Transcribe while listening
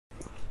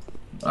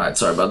Alright,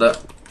 sorry about that.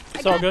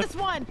 It's all good. This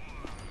one.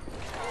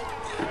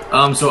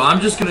 So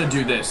I'm just gonna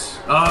do this.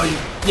 Oh,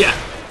 yeah.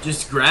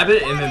 Just grab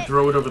it and then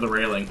throw it over the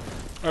railing.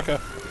 Okay.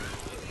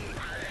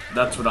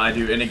 That's what I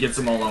do, and it gets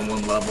them all on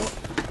one level.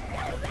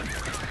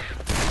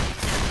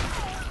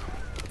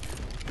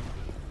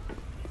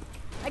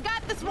 I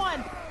got this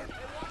one.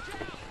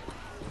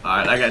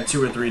 Alright, I got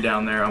 2 or 3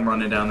 down there. I'm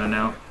running down there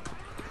now.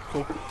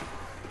 Cool.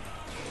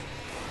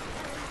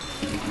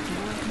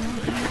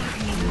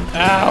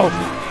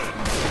 Ow!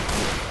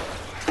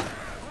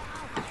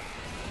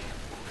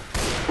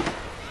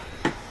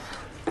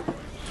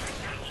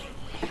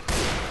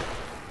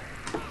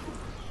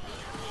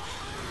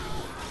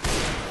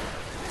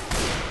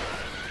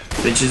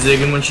 Bitch is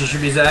zigging when she should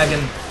be zagging.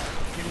 Can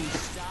we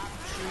stop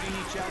shooting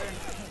each other?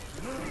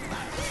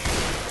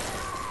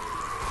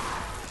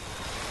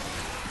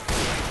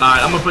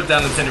 Alright, I'm gonna put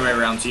down incendiary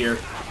rounds here.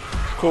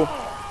 Cool.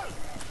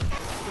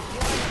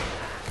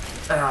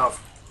 Ow.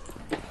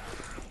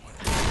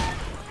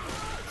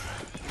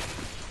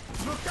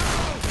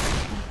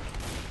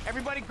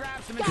 Everybody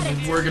grab some.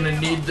 We're gonna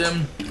need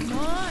them. Come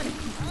on,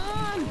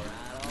 come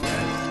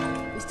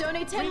on. We still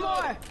need 10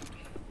 more.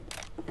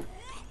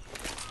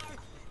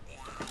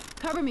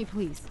 Cover me,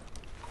 please.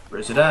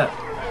 Where's it at?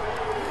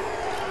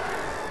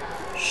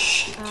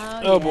 Shit.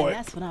 Oh yeah, boy.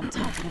 That's what I'm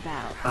talking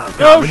about. Oh,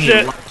 God, Oh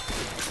shit!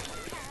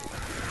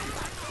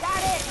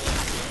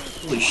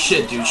 Holy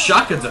shit, dude.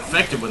 Shotgun's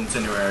effective with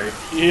incendiary.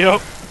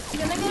 Yep.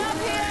 Gonna get up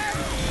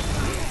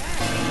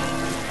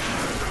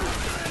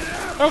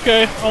here.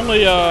 Okay,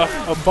 only a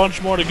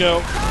bunch more to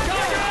go.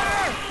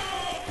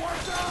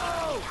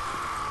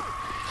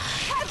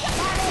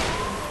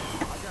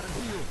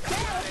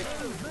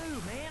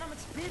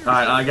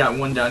 Alright, I got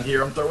one down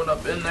here. I'm throwing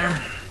up in there.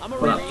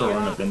 Well, not throwing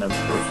up in there.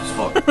 Gross as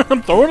fuck.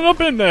 I'm throwing it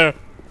up in there.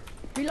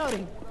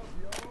 Reloading.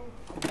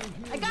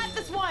 I got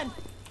this one.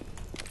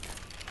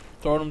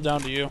 Throwing them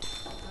down to you.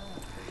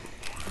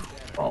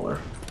 Baller.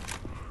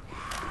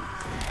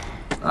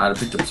 Alright, I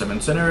picked up some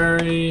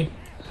incendiary.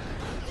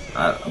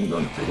 Alright, I'm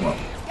going to pick them up.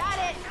 Got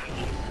it.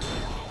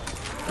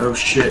 Oh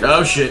shit,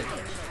 oh shit.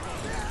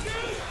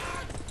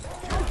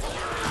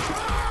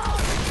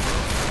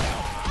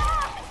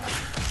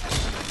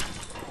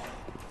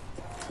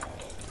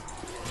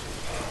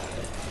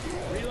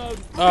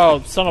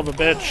 Oh, son of a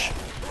bitch.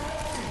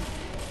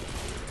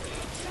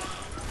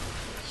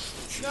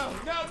 No,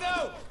 no,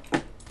 no!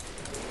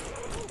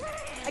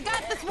 I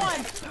got this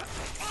one.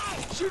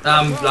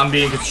 I'm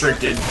being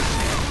constricted.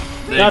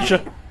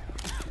 Gotcha.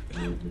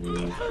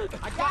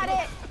 I got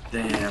it.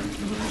 Damn.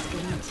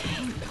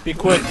 Be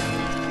quick.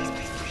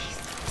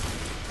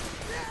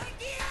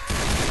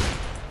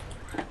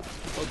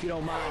 Hope you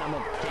don't mind. I'm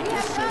gonna take We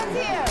have guns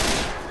here.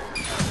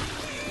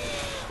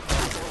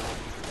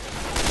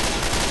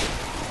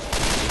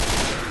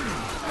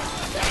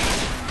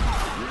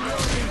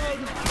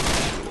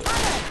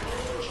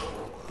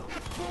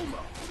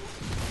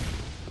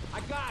 I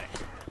got it.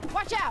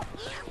 Watch out.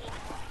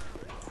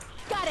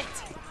 Got it.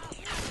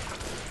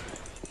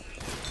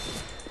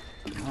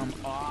 Come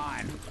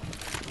on.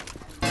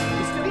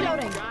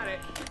 Reloading. Got it.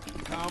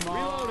 Come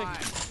on.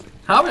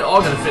 How are we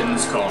all gonna fit in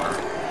this car?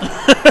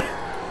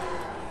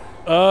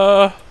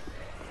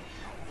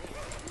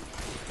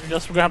 I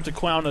guess we're gonna have to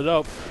clown it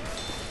up.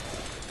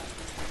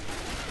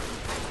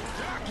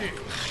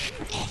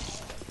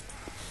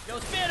 Yo,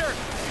 Spitter.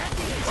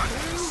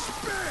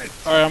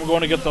 Alright, I'm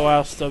going to get the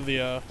last of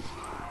the,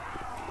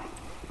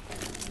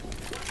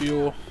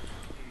 fuel.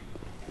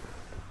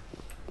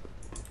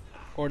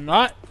 Or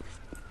not.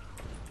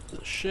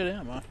 Shit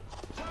am I?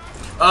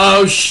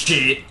 Oh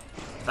shit.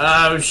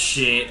 Oh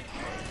shit.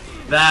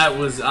 That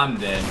was... I'm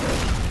dead.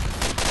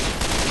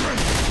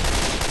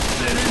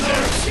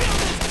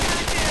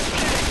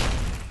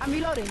 I'm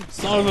reloading.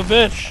 Son of a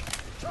bitch.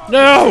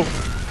 No!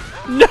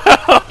 No!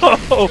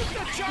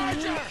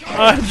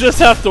 I just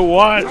have to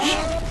watch.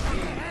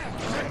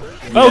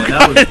 Oh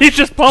god, he's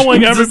just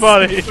pummeling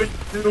everybody.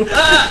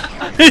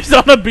 He's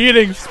on a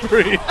beating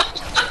spree.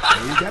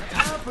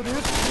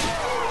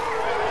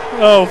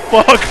 Oh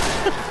fuck.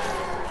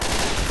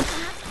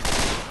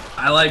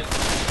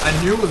 I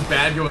knew it was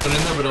bad going in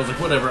there, but I was like,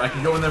 whatever, I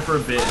can go in there for a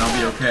bit and I'll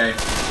be okay.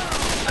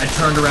 I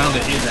turned around to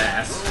his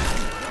ass. I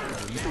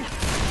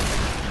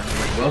was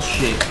like, well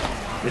shit.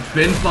 It's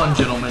been fun,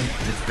 gentlemen.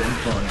 It's been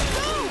fun.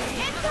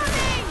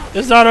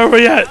 It's not over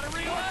yet.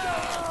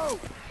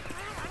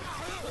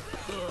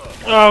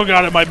 Oh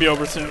god, it might be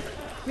over soon.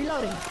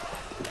 Reloading.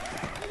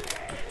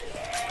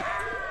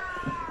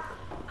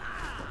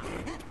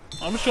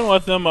 I'm just gonna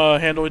let them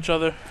handle each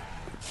other.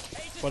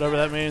 Whatever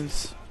that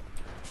means.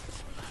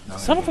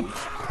 Son of a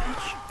bitch.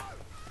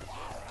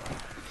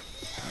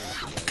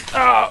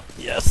 Oh,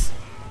 yes.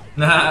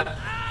 Nah.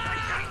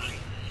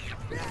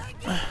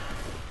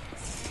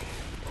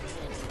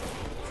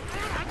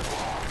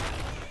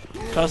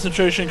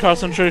 Concentration,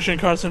 concentration,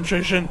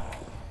 concentration.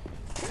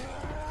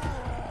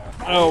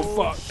 Oh,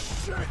 fuck.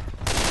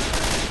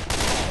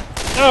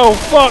 Oh,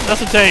 fuck,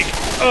 that's a tank.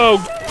 Oh,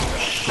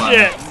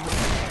 shit.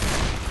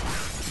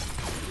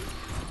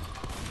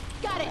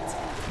 Got it.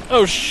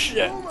 Oh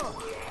shit.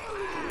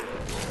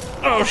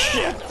 Oh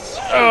shit.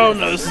 Oh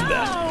no, this is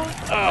bad.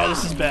 Oh,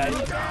 this is bad.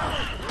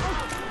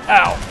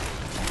 Ow.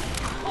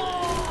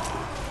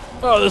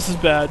 Oh, this is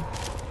bad.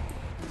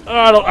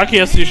 Oh, I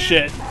can't see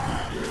shit.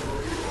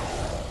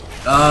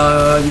 You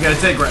gotta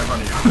take right in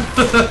front of you.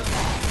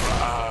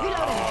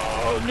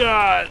 Oh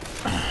god.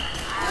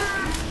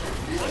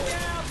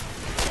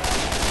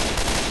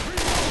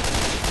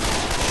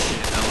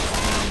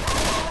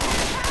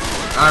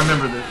 I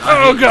remember this.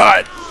 Oh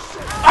god.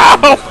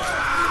 Ow.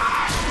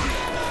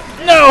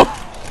 No.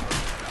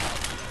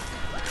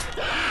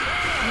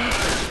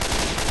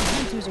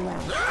 Hunters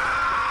around.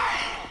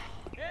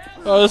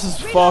 Oh, this is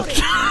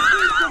fucked.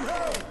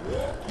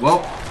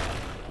 Well,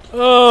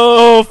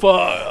 Oh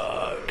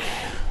fuck.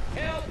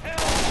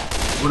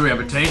 what do we have?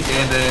 A tank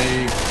and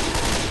a.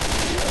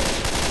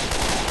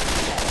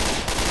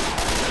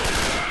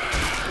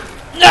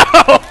 No!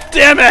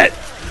 Damn it!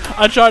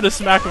 I tried to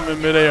smack him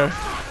in midair.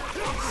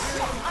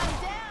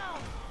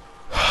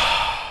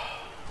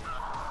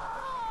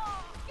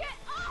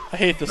 I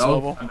hate this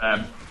level. I'm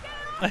bad.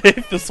 I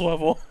hate this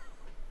level.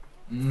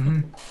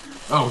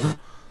 Oh,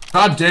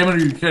 god damn it! Are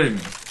you kidding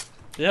me?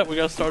 Yep, we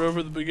gotta start over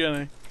at the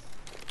beginning.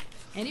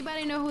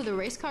 Anybody know who the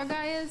race car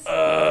guy is?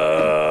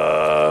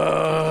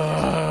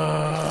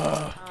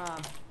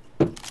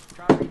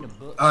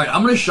 Alright,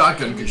 I'm gonna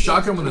shotgun, because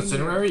shotgun with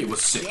incendiary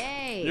was sick.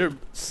 Yay! You're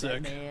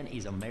sick. Man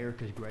is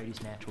America's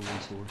greatest natural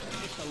resource.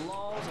 If the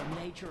laws of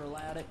nature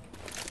allowed it.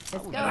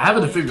 Let's go. I have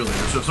a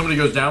defibrillator, so if somebody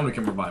goes down, we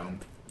can revive them.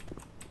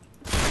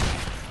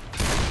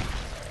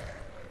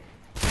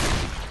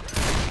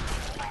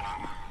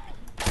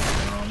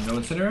 No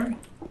incendiary?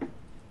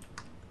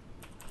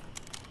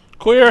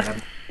 Clear.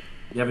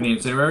 You have any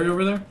incendiary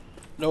over there?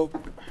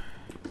 Nope.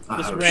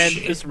 Oh,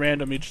 shit. It's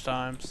random each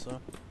time, so.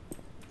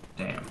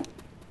 Damn.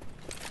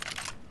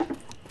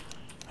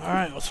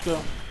 Alright, let's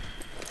go.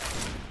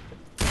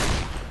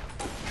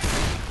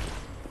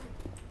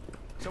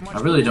 I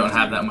really don't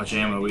have that much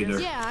ammo either.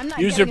 Yeah, I'm not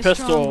Use your getting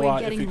pistol strong a way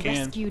lot if getting you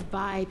can. rescued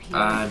by people.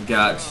 I've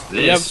got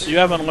this. You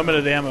have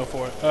unlimited ammo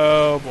for it.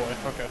 Oh boy,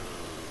 okay.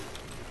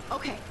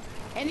 Okay.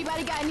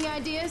 Anybody got any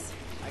ideas?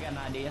 I got an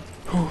idea.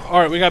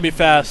 Alright, we gotta be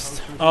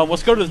fast.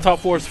 Let's go to the top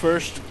floors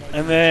first,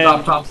 and then...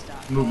 Top,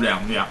 move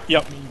down, yeah.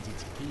 Yep. Means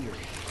it's here.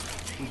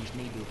 We just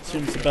need to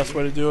Seems the best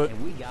way to do it.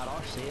 and we got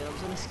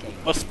ourselves an escape.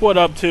 Let's split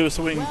up too,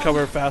 so we can Well,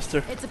 cover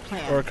faster. It's a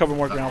plan. Or cover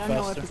more I ground don't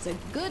know faster. if it's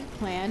a good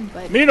plan,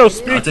 but Me no I'll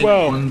speak take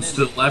well. ones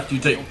to the left, you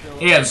take...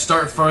 Yeah,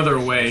 start further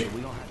away.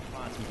 We don't have to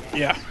find some gas.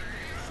 Yeah.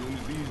 Soon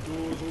as these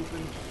doors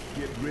open,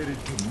 get ready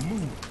to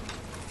move.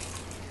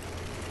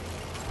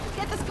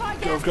 get this car Go,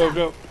 gassed go, up.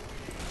 go.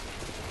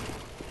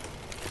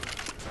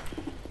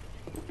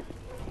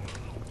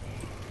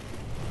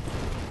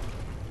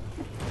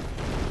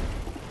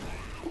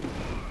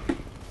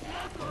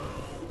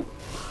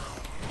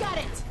 Got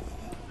it.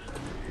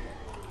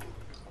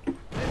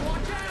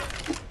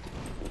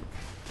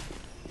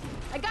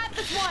 I got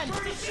this one.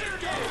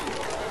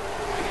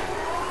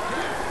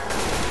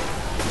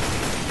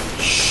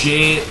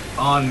 Shit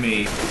on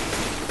me.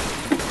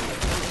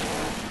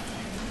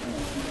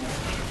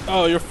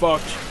 Oh, you're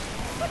fucked.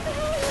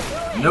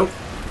 Nope.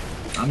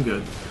 I'm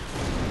good.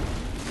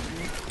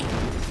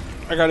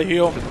 I gotta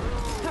heal.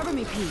 Cover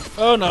me, Pete.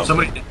 Oh no.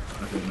 Somebody... Okay,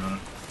 no.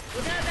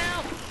 Look out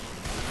now!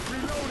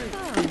 Oh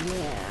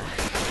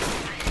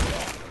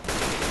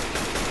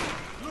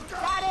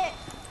yeah. Got it.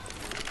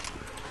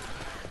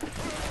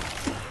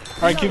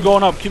 Alright, keep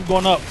going up, keep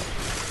going up.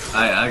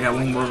 I got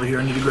one more over here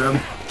I need to grab.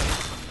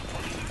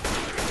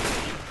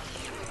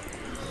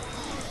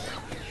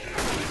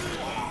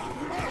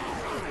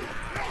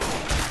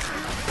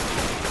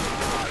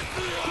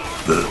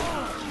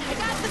 I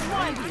got this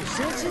one. Your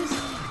senses?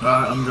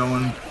 I'm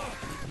going.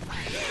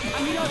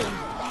 I'm reloading.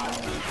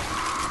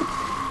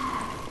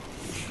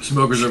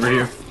 Smoker's over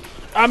here.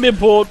 I'm being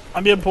pulled.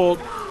 I'm being pulled.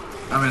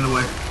 I'm in the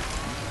way.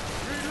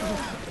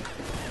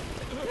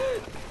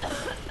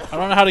 I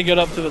don't know how to get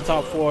up to the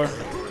top floor.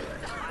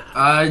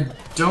 I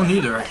don't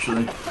either,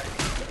 actually.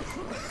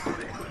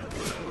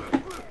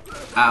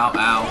 Ow,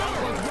 ow.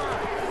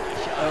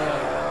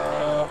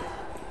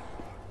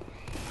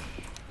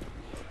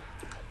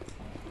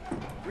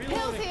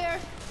 Pills here.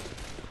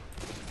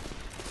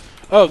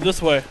 Oh,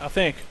 this way, I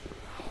think.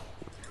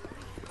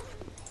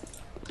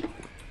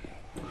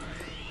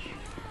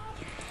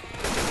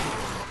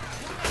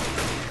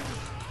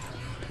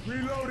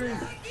 Reloading.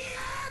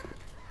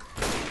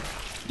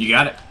 You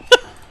got it.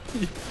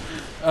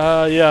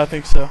 Yeah, I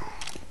think so.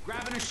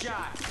 Grabbing a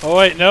shot. Oh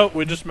wait, no,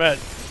 we just met.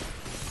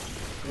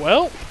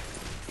 Well,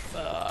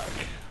 fuck.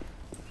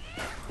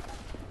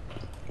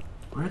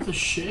 Where the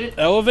shit?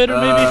 Elevator,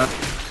 maybe?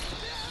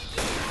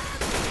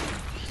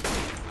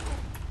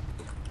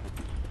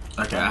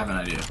 Okay, I have an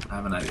idea.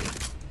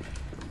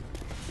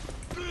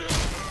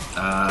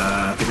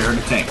 I think I heard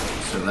a tank,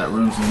 so that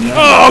room's in the other.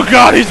 Oh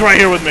god, he's right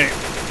here with me.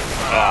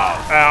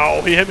 Oh,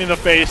 ow, he hit me in the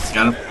face.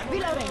 Got him?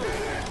 Reloading.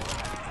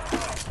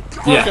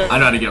 Yeah, Okay. I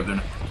know how to get up there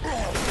now.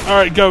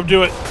 Alright, go,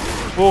 do it.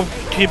 We'll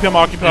keep him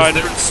occupied.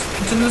 Is there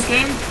stunts in this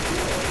game?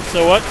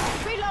 So what?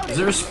 Is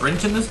there a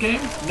sprint in this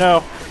game?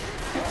 No.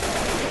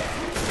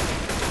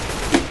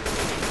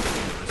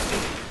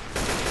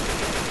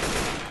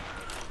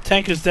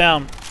 Tank is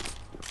down.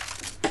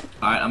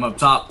 Alright, I'm up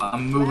top.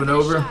 I'm moving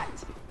over.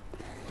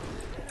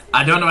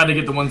 I don't know how to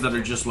get the ones that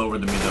are just lower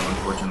than me, though,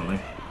 unfortunately.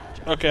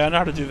 Okay, I know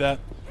how to do that.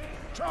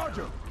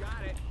 Charger.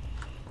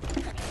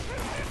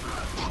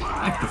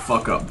 Back the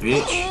fuck up,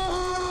 bitch.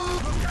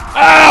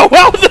 Ow!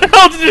 How the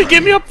hell did it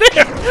get me up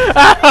there?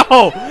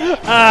 Ow!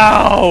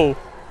 Ow!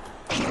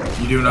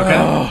 You doing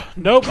okay?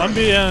 Nope, I'm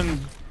being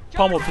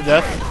pummeled to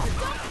death.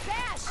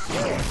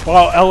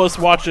 While Ellis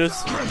watches.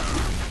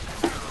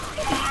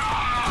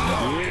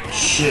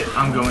 Shit,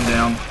 I'm going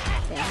down.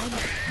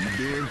 You're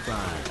doing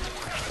fine.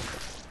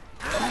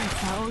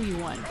 I owe you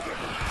one.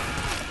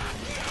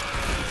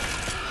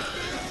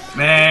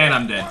 Man,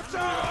 I'm dead.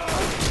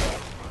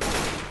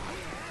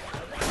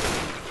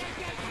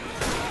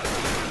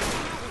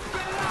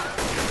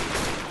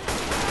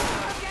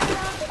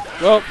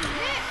 Well,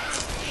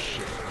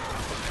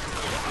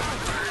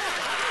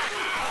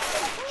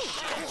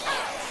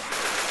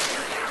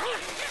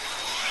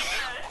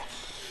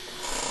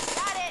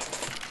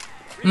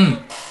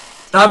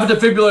 I have a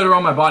defibrillator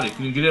on my body.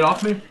 Can you get it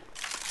off me?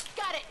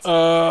 Got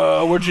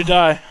it. where'd you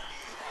die?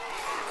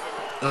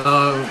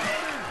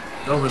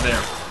 Over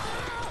there.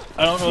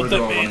 I don't know Where what they're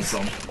that all running means.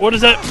 from. What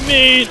does that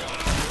mean?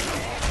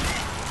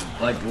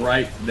 Like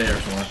right there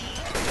somewhere.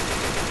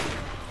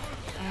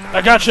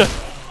 I gotcha.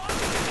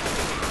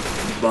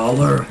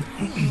 Baller.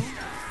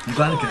 I'm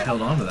glad I could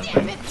held on to that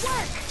Damn thing.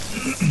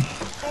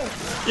 it,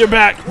 work. You're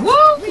back.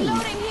 Reloading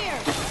here.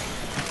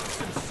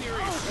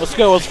 Let's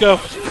go, let's go.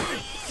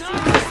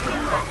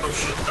 Oh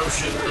shit, oh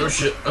shit, oh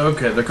shit.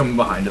 Okay, they're coming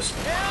behind us.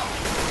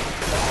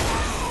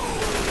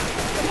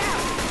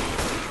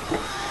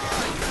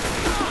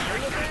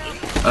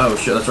 Oh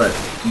shit, that's right.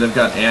 They've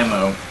got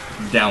ammo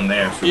down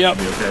there, so Yep. it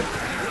should be okay.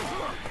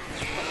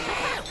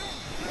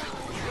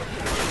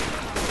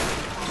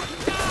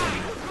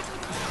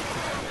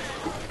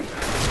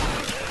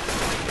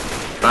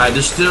 Alright,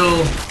 there's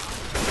still...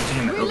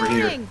 Damn it, over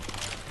here. Reloading.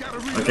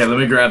 Okay, let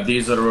me grab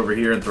these that are over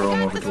here and throw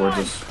them over towards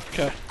us.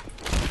 Okay.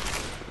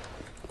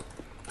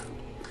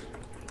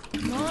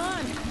 Come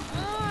on,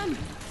 come on.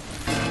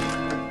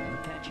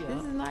 Patch you This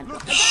up. is not good. I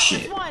got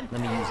Shit. this one.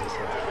 Let me use this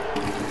here.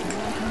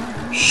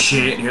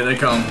 Shit, here they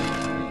come.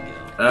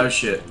 Oh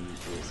shit.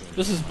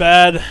 This is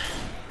bad. Oh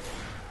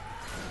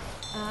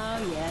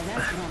yeah,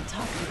 that's what I'm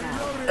talking about.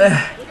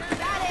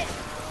 Got it.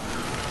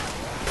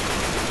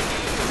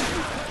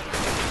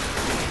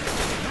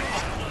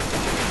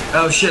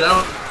 Oh shit, I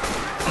don't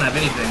have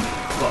anything.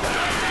 Fuck.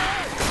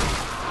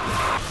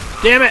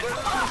 Damn it.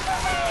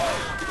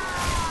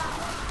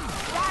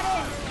 Got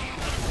it.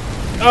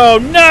 Oh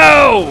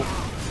no!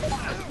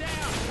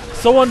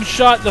 Someone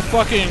shot the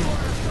fucking...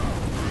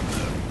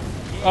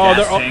 Oh,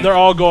 Gas tank. they're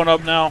all going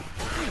up now.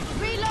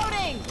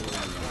 Reloading.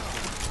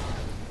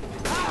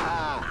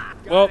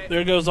 Well,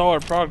 there goes all our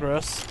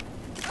progress.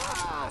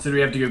 So do we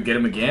have to go get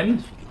him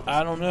again?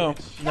 I don't know.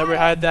 Never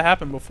had that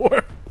happen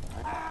before.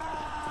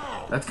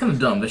 That's kind of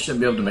dumb. They shouldn't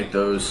be able to make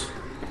those.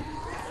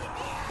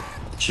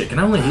 Shit, can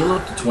I only heal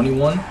up to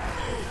 21?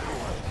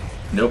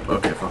 Nope.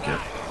 Okay, fuck yeah.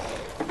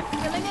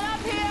 Filling it up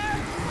here.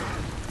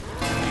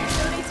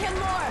 Still need 10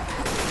 more.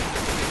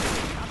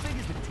 How big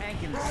is the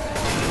tank in this?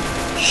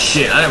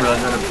 Shit, I didn't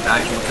realize there was an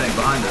actual tank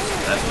behind us.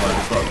 That's why we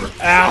fucked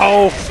her.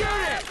 Ow!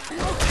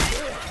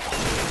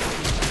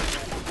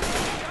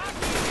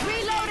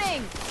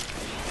 Reloading.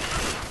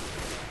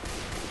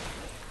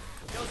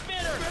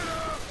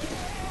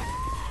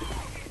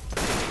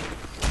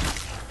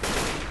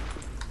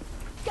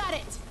 Got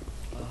it.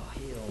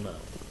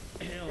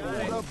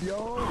 Hold up,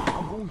 y'all.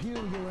 I'm gonna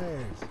heal your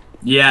ass.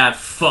 Yeah,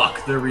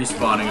 fuck. They're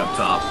respawning up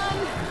top.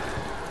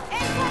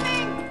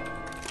 Incoming.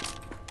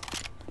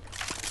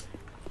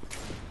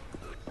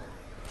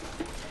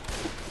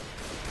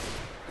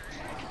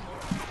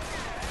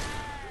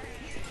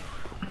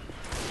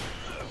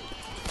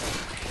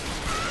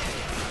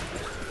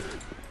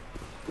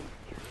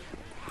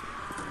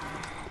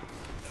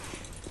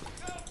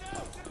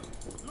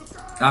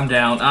 I'm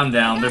down. I'm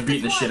down. They're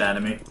beating the shit out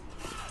of me.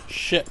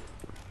 Shit.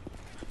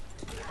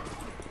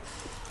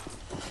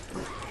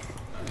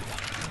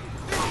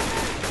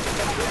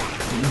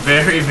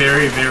 Very,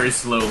 very, very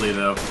slowly,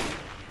 though.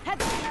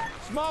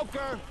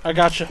 Smoker. I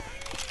gotcha.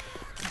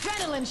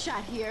 Adrenaline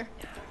shot here.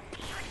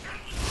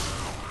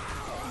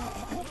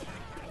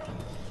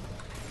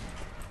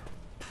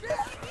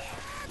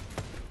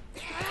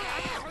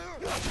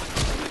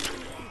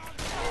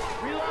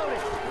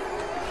 Reloading.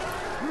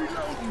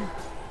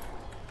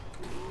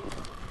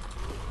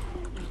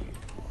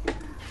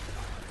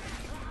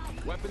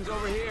 Weapons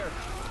over here.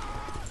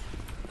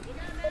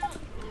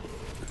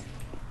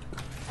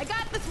 I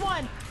got this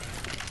one.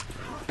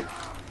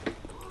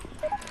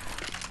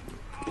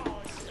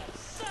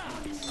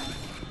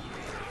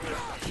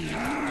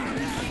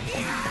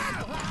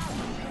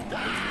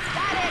 Got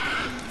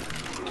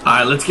it.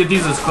 Alright, let's get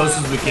these as close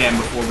as we can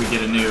before we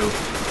get a new...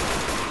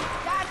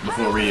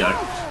 Before we,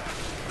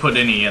 put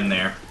any in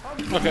there.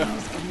 Okay.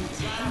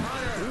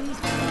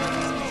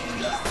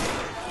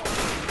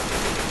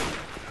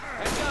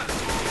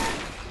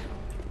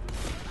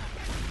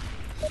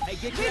 Hey,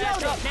 get your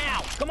ass up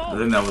now. Come I on.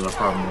 think that was a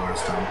problem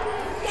last time.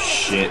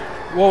 Shit.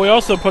 Well, we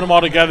also put them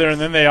all together and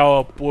then they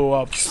all blew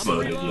up.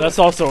 Exploded. That's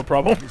also a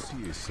problem. This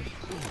here is some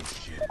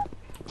bullshit.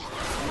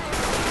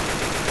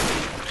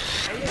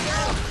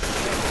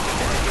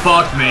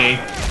 Fuck me.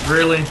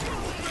 Really?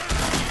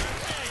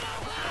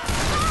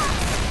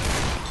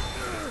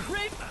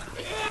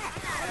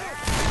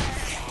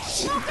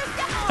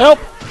 Help!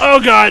 Oh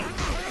god!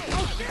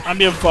 I'm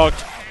being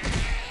fucked.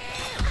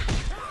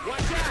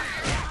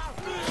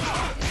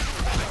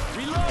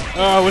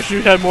 Oh, I wish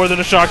you had more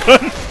than a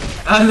shotgun.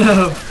 I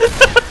know.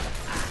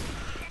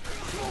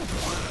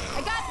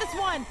 I got this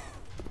one.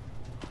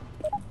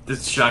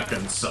 This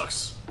shotgun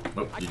sucks.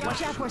 Oh, you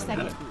Watch out for a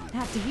second. I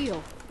have to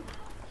heal.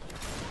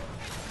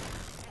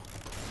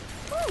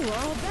 Ooh, we're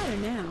all better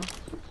now.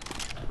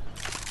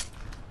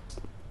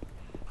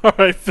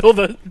 Alright, fill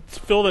that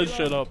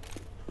shit up.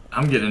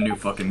 I'm getting a new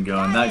fucking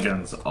gun. That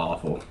gun's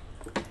awful.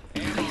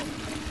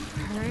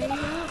 Hurry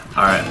up.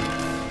 Alright.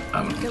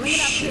 Filling it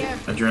up Shit. here.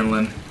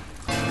 Adrenaline.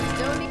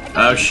 Don't need- I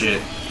got Oh it.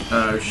 shit.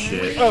 Oh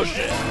shit. Oh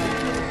shit.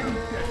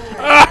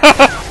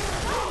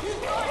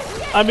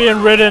 I'm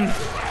being ridden.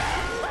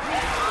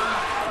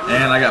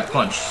 And I got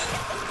punched.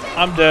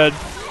 I'm dead.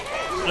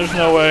 There's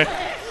no way.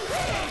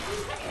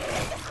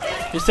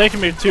 He's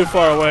taking me too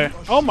far away.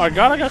 Oh my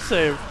god, I got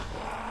saved.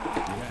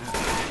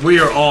 We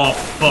are all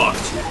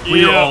fucked.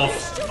 We are Yeah. all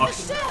fucked.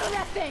 Shit out of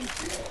that thing.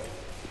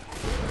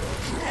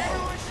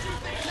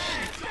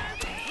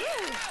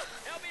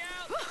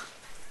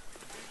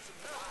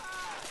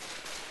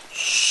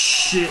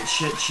 Shit,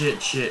 shit,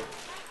 shit, shit.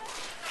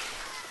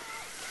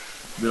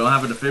 We don't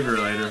have a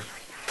defibrillator.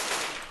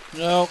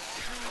 No.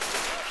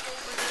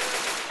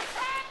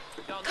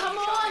 Come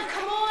on,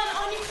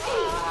 on your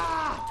feet.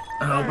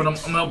 I'm helping him.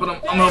 I'm helping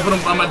him. I'm helping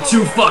him. I'm at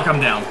 2. Fuck, I'm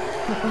down.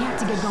 Look, we have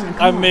to get going.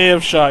 I may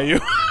have shot you.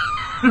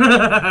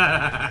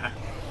 I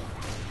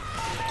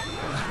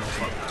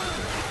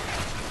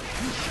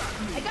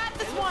got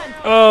this one.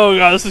 Oh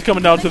god, this is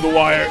coming down to the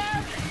wire.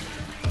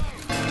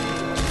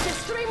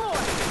 Just 3 more.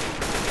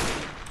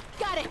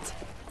 Got it.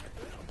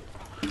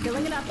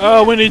 Filling it up.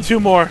 Oh, we need 2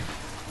 more.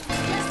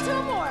 Just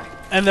 2 more.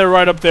 And they're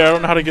right up there. I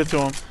don't know how to get to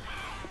them.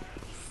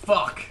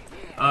 Fuck.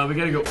 We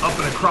gotta go up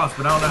and across,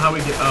 but I don't know how we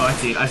get. Oh, I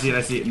see it. I see it.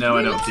 I see it. No,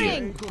 I don't see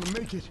it. Reloading. Gonna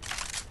make it.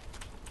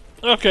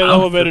 Okay, the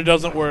elevator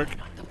doesn't work.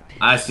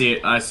 I see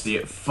it. I see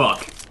it.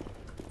 Fuck.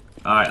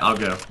 Alright, I'll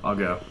go. I'll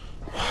go.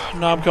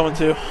 No, I'm coming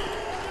too.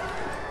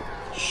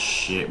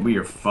 Shit, we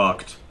are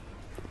fucked.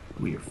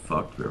 We are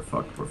fucked. We are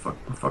fucked. We're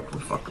fucked. We're fucked.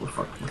 We're fucked. We're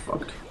fucked. We're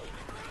fucked.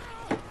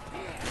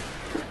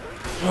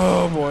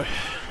 Oh boy.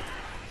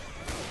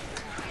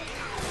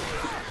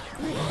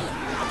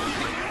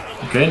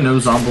 Okay, no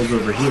zombies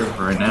over here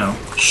right now.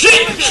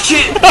 Shit!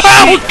 Shit!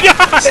 Oh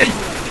god!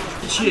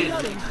 Shit!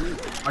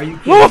 Are you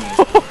kidding me?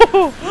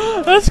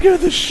 That scared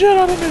the shit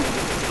out of me.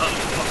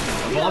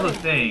 Of all the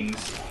things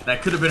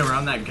that could have been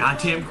around that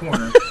goddamn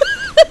corner,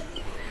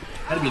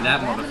 had to be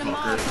that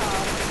motherfucker.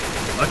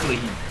 Luckily,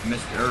 he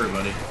missed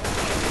everybody.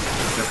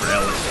 Except for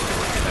Ellis.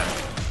 Okay.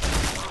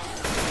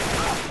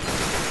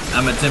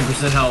 I'm at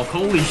 10% health.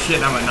 Holy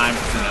shit, I'm at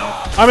 9%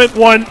 health. I'm at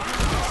 1.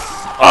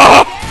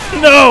 Oh!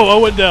 No! I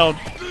went down.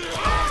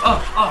 Oh,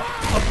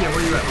 yeah,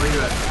 where you at? Where you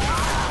at?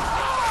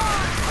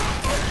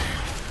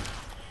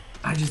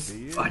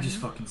 I just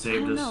fucking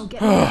saved us.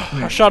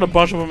 I shot a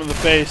bunch of them in the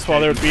face while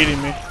they were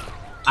beating me.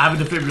 I have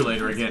a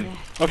defibrillator again.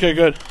 Okay,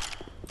 good.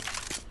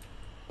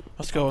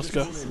 Let's go, let's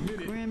go.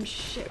 Grim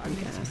shit.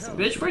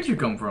 Bitch, where'd you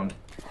come from?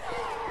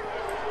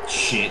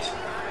 Shit.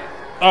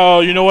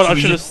 Oh, you know what?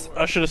 Should we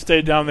I should have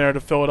stayed down there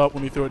to fill it up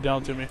when you threw it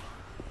down to me.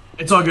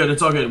 It's all good,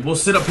 it's all good. We'll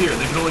sit up here.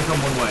 They can only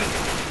come one way.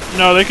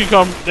 No, they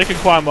can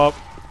climb up.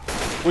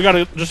 We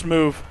gotta just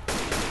move.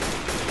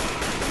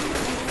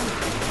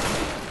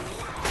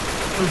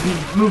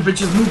 Move,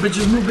 bitches, move,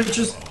 bitches, move,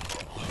 bitches.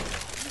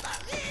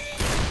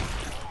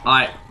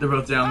 Alright, they're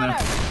both down there.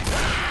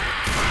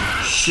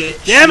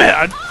 Shit. Damn it!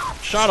 I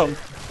shot him.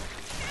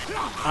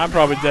 I'm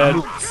probably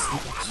dead.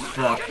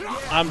 Fuck.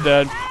 I'm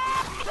dead.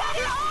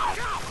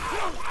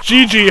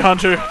 GG,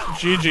 Hunter.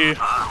 GG.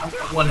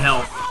 1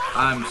 health.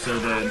 I'm so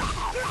dead.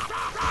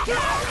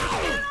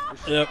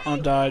 Yep,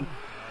 I'm died.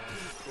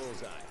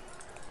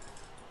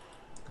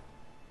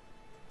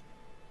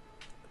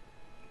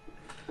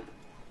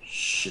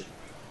 Shit.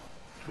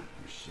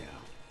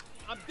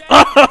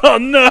 Oh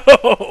no!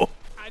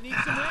 I need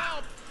some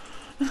help.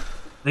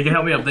 They can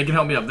help me up, they can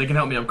help me up, they can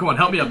help me up. Come on,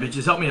 help me up,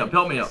 bitches. Help me up,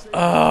 help me up.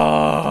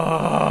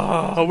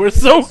 Oh, we're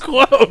so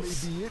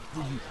close. Be it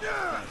for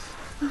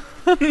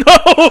you. No!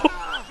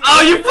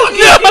 Oh, you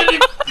fucking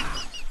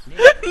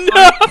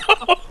No!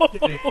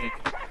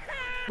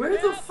 Where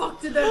the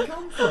fuck did that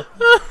come from?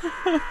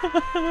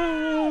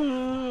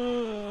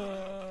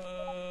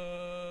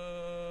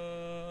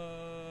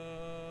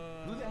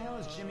 Who the hell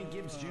is Jimmy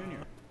Gibbs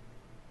Jr.?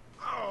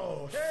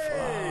 Oh,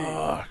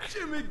 hey! Fuck.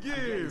 Jimmy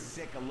Getting Gibbs.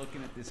 sick of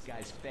looking at this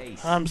guy's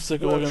face. I'm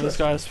sick of looking at this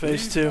guy's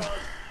face too.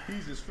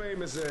 He's as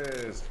famous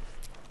as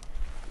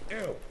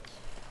Elvis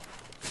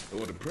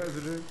or the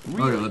president.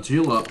 Okay, let's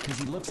heal up. Because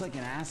he looks like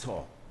an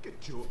asshole.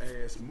 Get your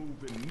ass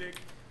moving, Nick.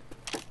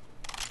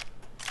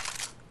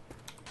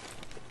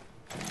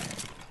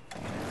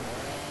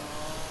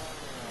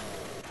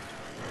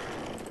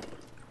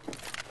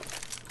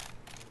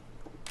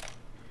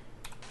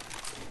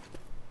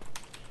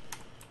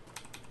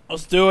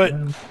 Let's do it.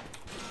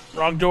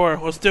 Wrong door.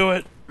 Let's do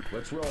it.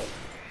 Let's roll.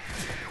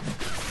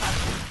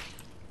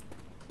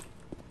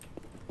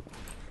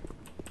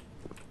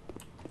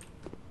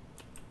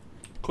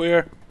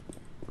 Clear.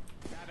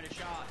 Having a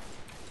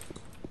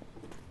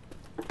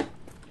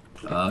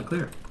shot.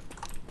 Clear.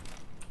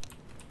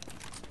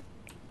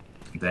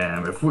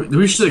 Damn, if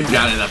we should have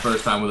gotten it that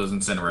first time with those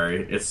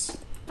incendiary. It's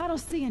I don't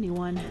see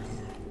anyone.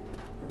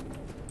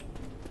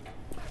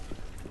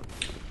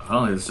 I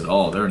don't think this at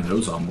all. There are no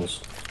zombies.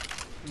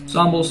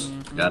 Zombies,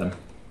 got him.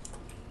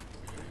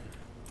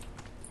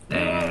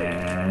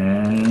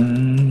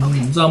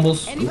 And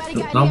zombies. Anybody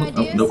Nope, got any zombies.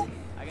 Oh, ideas? nope.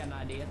 I got an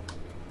idea.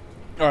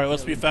 Alright,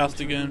 let's be fast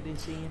again.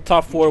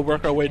 Top 4,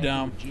 work our way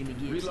down. Jimmy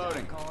Gibbs car.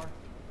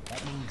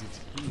 That means it's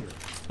here.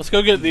 Let's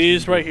go get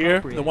these right here.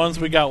 The ones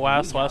we got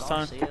last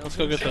time. Let's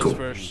go get those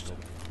first.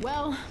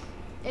 Well,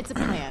 it's a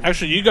plan.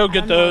 Actually, you go I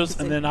get don't know if those, it's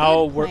and a then good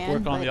I'll work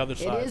plan, on the but other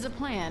side. It is a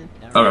plan.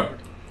 Okay.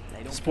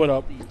 They don't Split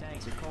up. these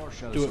tanks at car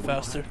shows, Do it so we don't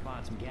have faster. to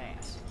find some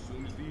gas. As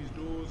soon as these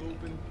doors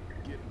open,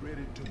 get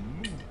ready to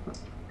move.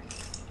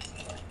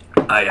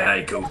 Aye, aye,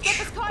 Get coach.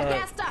 this car Alright,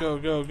 gassed up. go,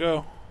 go,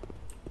 go.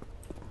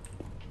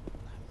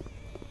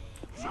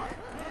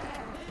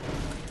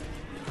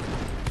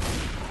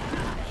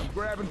 I'm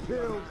grabbing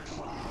pills.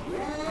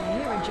 I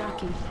hear a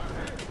jockey.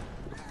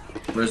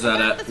 Where's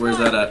that at? Where's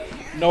that at?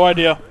 No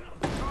idea.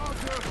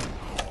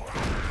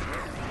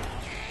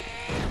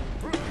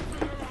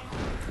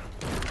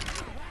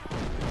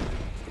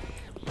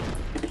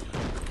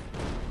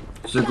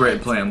 It's a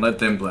great plan. Let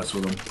them bless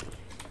with them.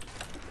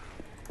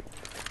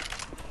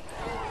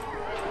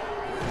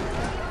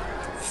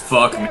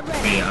 Fuck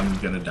me, I'm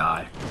gonna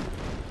die.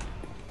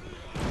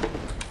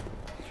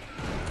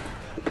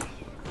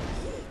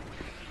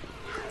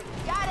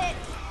 Got it.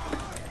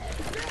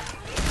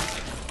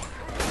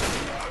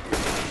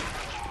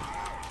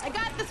 I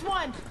got this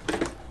one.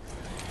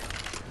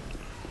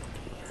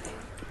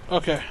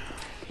 Okay.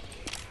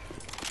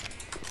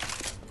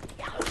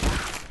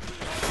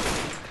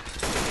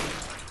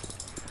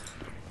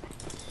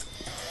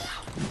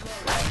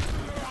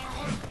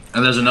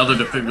 And there's another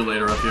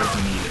defibrillator up here if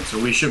we need it,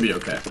 so we should be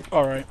okay.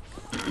 Alright.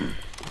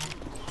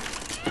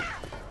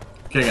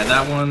 Okay, got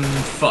that one.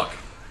 Fuck.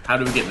 How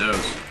do we get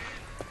those?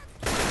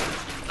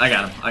 I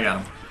got him. I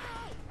got him.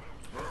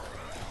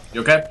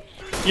 You okay?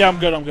 Yeah, I'm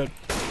good, I'm good.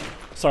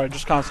 Sorry,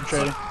 just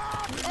concentrating.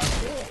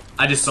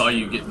 I just saw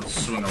you getting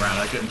swung around.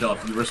 I couldn't tell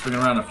if you were swinging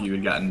around or if you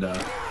had gotten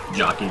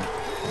jockeyed.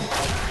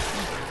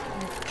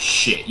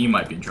 Shit, you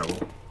might be in trouble.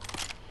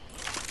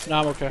 No,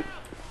 I'm okay.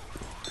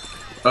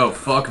 Oh,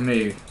 fuck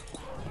me.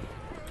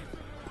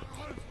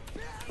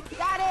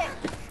 Got it.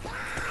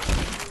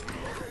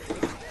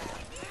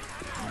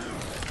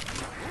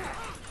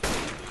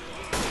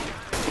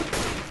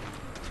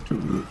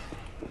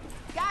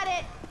 Got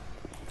it.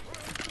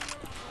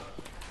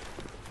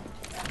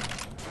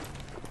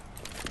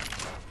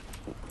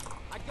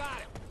 I got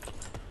it.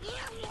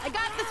 I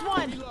got this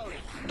one.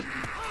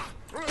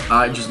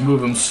 I just move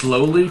them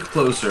slowly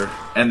closer,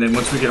 and then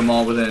once we get them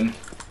all within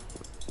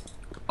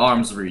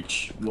arm's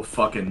reach, we'll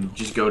fucking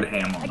just go to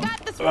ham on I them.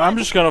 got this one. I'm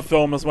just gonna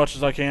film as much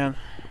as I can.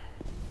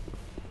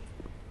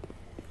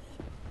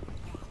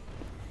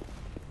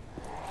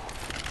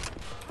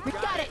 We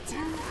got it.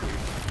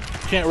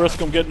 Can't risk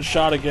them getting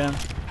shot again.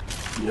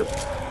 Yep.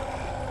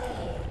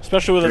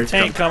 Especially with Here a he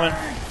tank comes.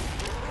 coming.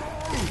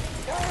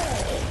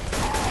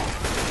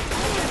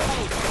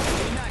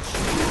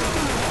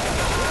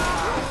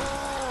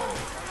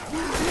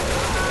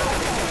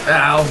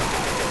 Ow.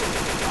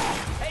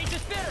 Hey,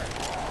 just fit her.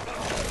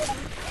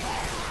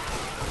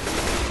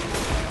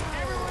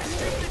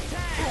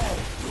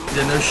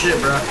 Yeah, no shit,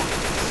 bro.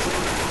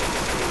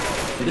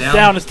 You It's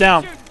down, it's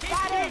down.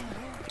 Got it.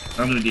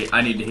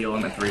 I need to heal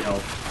him at 3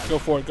 health. Go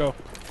for it, go.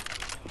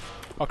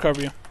 I'll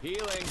cover you.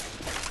 Healing.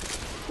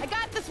 I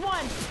got this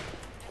one.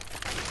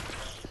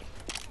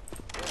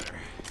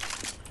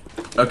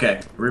 Okay,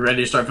 are we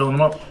ready to start filling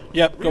them up?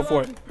 Yep, go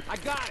for it. I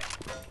got it.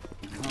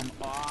 Come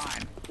on.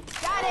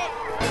 Got it.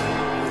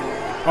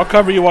 I'll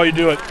cover you while you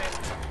do it.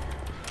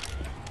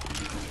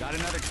 Got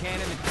another can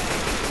in the tank.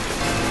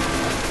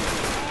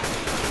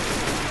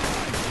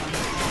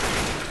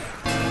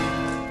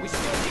 We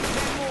still need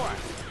 10 more.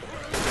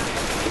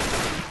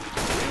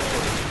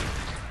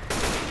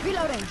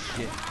 Reloading.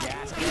 Shit,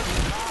 gas.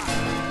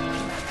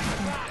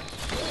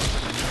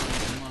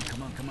 Come on,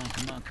 come on, come on,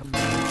 come on, come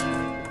on.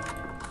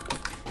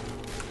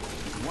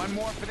 One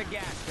more for the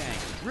gas tank.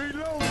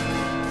 Reload.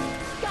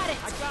 Got it.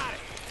 I got it.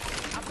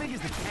 How big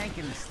is the tank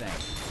in this thing?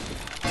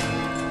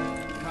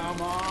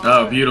 Come on.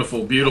 Oh,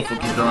 beautiful, beautiful.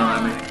 Keep throwing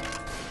at me.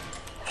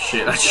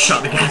 shit, I just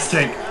shot the gas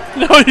tank.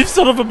 No, you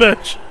son of a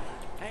bitch.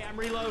 Hey, I'm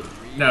reloading.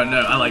 No,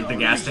 I like the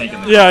gas tank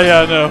in the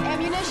Yeah, no.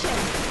 Ammunition.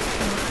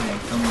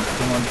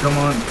 Come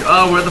on.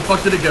 Oh, where the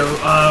fuck did it go?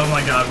 Oh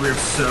my god, we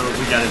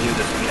gotta do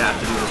this. We have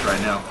to do this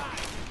right now.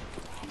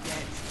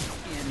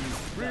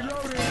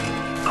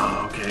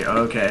 Oh,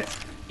 okay.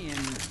 In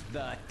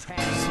the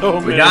tank. So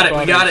We many got it,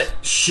 bodies.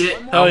 Shit, I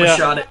Hell almost yeah.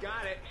 shot it.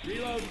 Got it.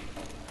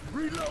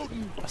 Reload.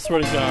 I swear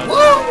to God.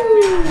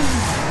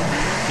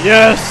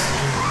 Yes!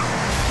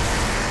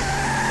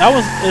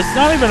 It's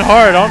not even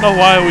hard. I don't know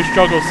why we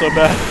struggle so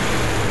bad.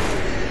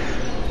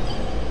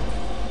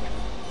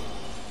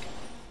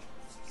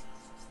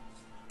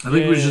 I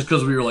think it was just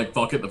because we were like,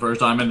 fuck it the first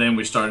time, and then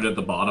we started at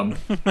the bottom.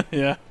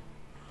 Yeah.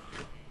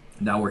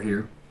 Now we're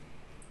here.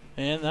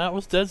 And that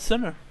was dead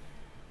center.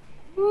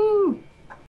 Woo!